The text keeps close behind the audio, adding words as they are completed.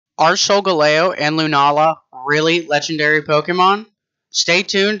Are Solgaleo and Lunala really legendary Pokemon? Stay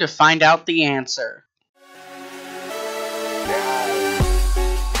tuned to find out the answer.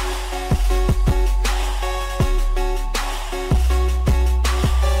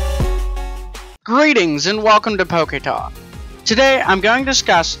 Greetings and welcome to PokeTalk. Today I'm going to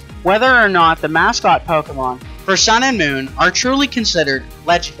discuss whether or not the mascot Pokemon for Sun and Moon are truly considered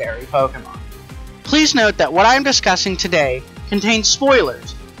legendary Pokemon. Please note that what I am discussing today contains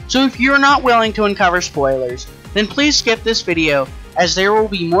spoilers, so if you are not willing to uncover spoilers, then please skip this video as there will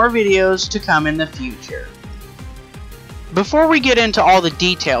be more videos to come in the future. Before we get into all the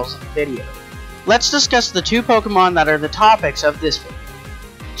details of the video, let's discuss the two Pokemon that are the topics of this video,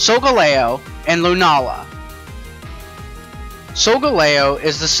 Solgaleo and Lunala. Solgaleo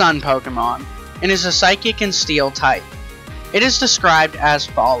is the Sun Pokemon and is a Psychic and Steel type. It is described as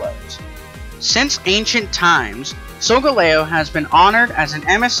follows. Since ancient times, Solgaleo has been honored as an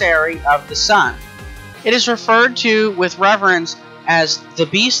emissary of the sun. It is referred to with reverence as the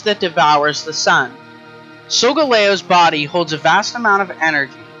beast that devours the sun. Solgaleo's body holds a vast amount of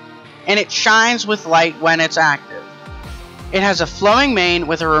energy, and it shines with light when it's active. It has a flowing mane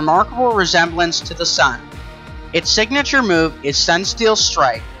with a remarkable resemblance to the sun. Its signature move is Sunsteel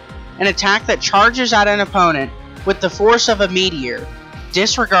Strike, an attack that charges at an opponent with the force of a meteor,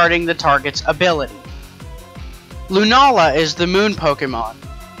 disregarding the target's ability. Lunala is the Moon Pokemon,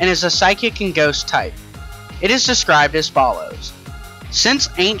 and is a Psychic and Ghost type. It is described as follows. Since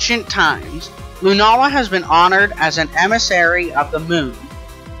ancient times, Lunala has been honored as an emissary of the moon.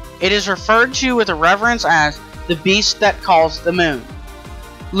 It is referred to with a reverence as the beast that calls the moon.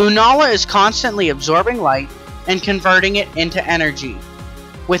 Lunala is constantly absorbing light and converting it into energy.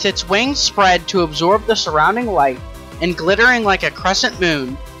 With its wings spread to absorb the surrounding light and glittering like a crescent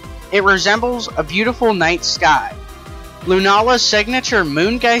moon, it resembles a beautiful night sky. Lunala's signature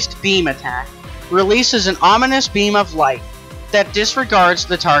Moongeist Beam attack releases an ominous beam of light that disregards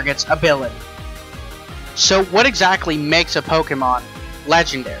the target's ability. So what exactly makes a Pokemon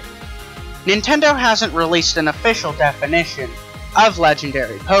legendary? Nintendo hasn't released an official definition of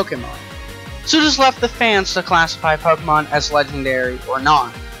legendary Pokemon, so just left the fans to classify Pokemon as legendary or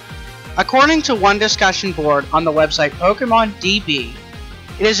not. According to one discussion board on the website PokemonDB,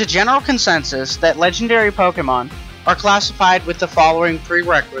 it is a general consensus that legendary Pokemon are classified with the following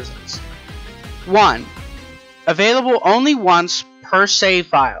prerequisites. 1. Available only once per save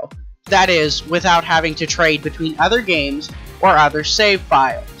file, that is, without having to trade between other games or other save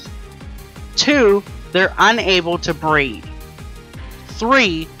files. 2. They're unable to breed.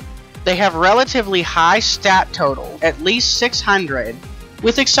 3. They have relatively high stat total, at least 600,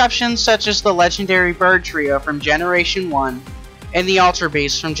 with exceptions such as the legendary Bird Trio from Generation 1 and the Ultra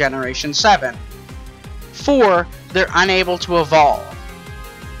Beast from Generation 7. 4. They're unable to evolve.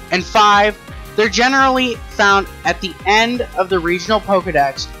 And 5. They're generally found at the end of the regional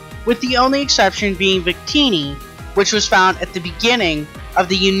Pokedex, with the only exception being Victini, which was found at the beginning of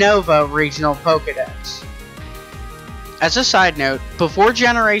the Unova regional Pokedex. As a side note, before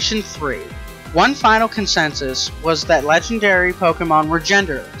Generation 3, one final consensus was that legendary Pokemon were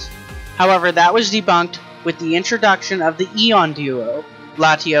genderless. However, that was debunked with the introduction of the Eon duo,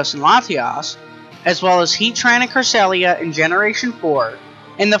 Latios and Latias, as well as Heatran and Cresselia in Generation 4,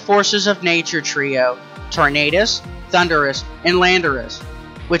 and the Forces of Nature trio, Tornadus, Thundurus, and Landorus,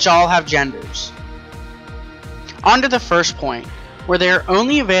 which all have genders. On to the first point, where they are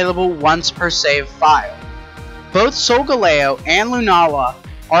only available once per save file. Both Solgaleo and Lunala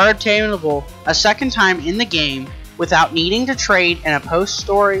are obtainable a second time in the game without needing to trade in a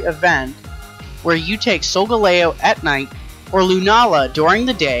post-story event where you take Solgaleo at night or Lunala during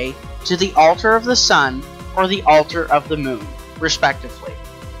the day to the Altar of the Sun or the Altar of the Moon, respectively.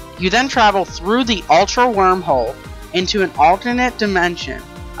 You then travel through the Ultra Wormhole into an alternate dimension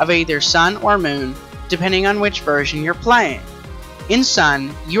of either Sun or Moon, depending on which version you're playing. In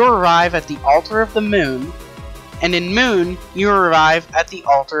Sun, you arrive at the Altar of the Moon, and in Moon, you arrive at the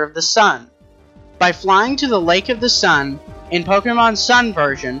Altar of the Sun. By flying to the Lake of the Sun in Pokemon Sun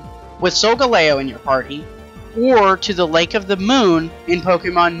version with Solgaleo in your party, or to the Lake of the Moon in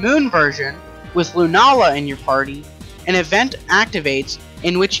Pokemon Moon version with Lunala in your party, an event activates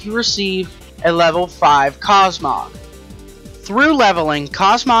in which you receive a level 5 Cosmog. Through leveling,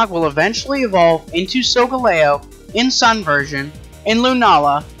 Cosmog will eventually evolve into Solgaleo in Sun version and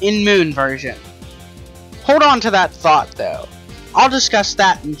Lunala in Moon version. Hold on to that thought though. I'll discuss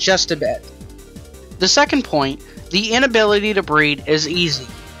that in just a bit. The second point, the inability to breed, is easy.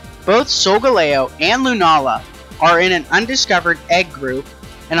 Both Solgaleo and Lunala are in an undiscovered egg group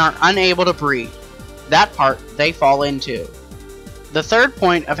and are unable to breed. That part they fall into. The third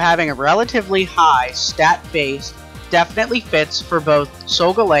point of having a relatively high stat base definitely fits for both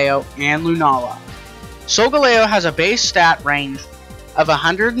Solgaleo and Lunala. Solgaleo has a base stat range of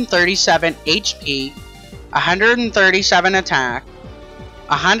 137 HP, 137 attack,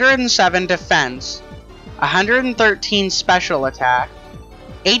 107 defense, 113 special attack,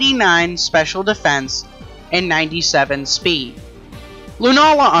 89 special defense, and 97 speed.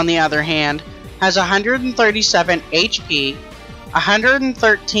 Lunala, on the other hand, has 137 HP,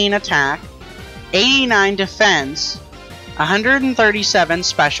 113 attack, 89 defense, 137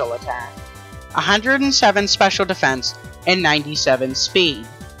 special attack, 107 special defense, and 97 speed.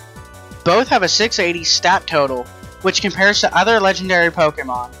 Both have a 680 stat total, which compares to other legendary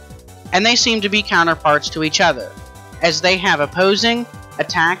Pokemon, and they seem to be counterparts to each other, as they have opposing,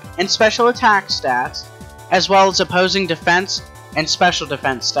 attack, and special attack stats, as well as opposing defense and special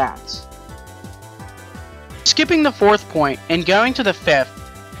defense stats. Skipping the fourth point and going to the fifth,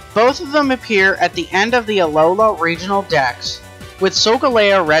 both of them appear at the end of the Alola regional dex, with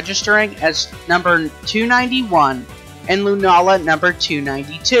Solgaleo registering as number 291 and Lunala number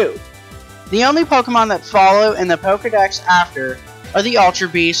 292. The only Pokemon that follow in the Pokedex after are the Ultra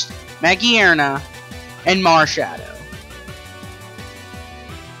Beast, Magearna, and Marshadow.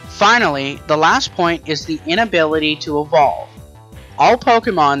 Finally, the last point is the inability to evolve. All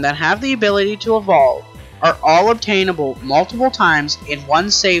Pokemon that have the ability to evolve are all obtainable multiple times in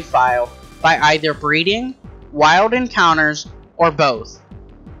one save file by either breeding, wild encounters, or both.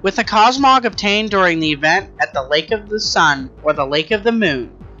 With a Cosmog obtained during the event at the Lake of the Sun or the Lake of the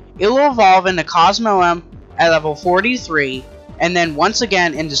Moon, it will evolve into Cosmoem at level 43, and then once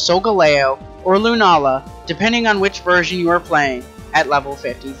again into Solgaleo or Lunala, depending on which version you are playing, at level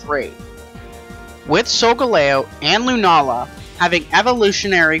 53. With Solgaleo and Lunala having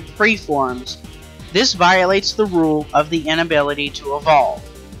evolutionary preforms, this violates the rule of the inability to evolve.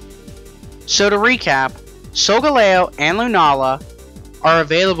 So to recap, Solgaleo and Lunala are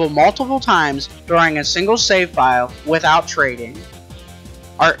available multiple times during a single save file without trading,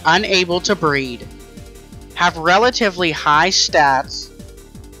 are unable to breed, have relatively high stats,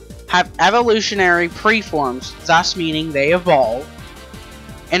 have evolutionary preforms, thus meaning they evolve,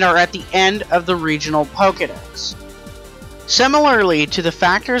 and are at the end of the regional Pokedex. Similarly to the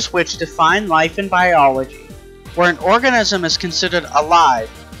factors which define life in biology, where an organism is considered alive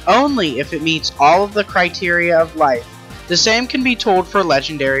only if it meets all of the criteria of life, the same can be told for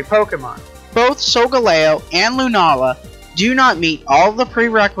legendary Pokemon. Both Solgaleo and Lunala do not meet all of the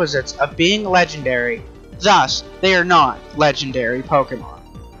prerequisites of being legendary, thus they are not legendary Pokemon.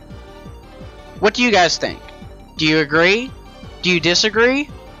 What do you guys think? Do you agree? Do you disagree?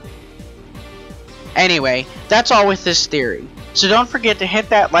 Anyway, that's all with this theory, so don't forget to hit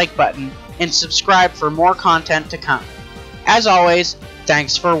that like button and subscribe for more content to come. As always,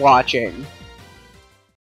 thanks for watching.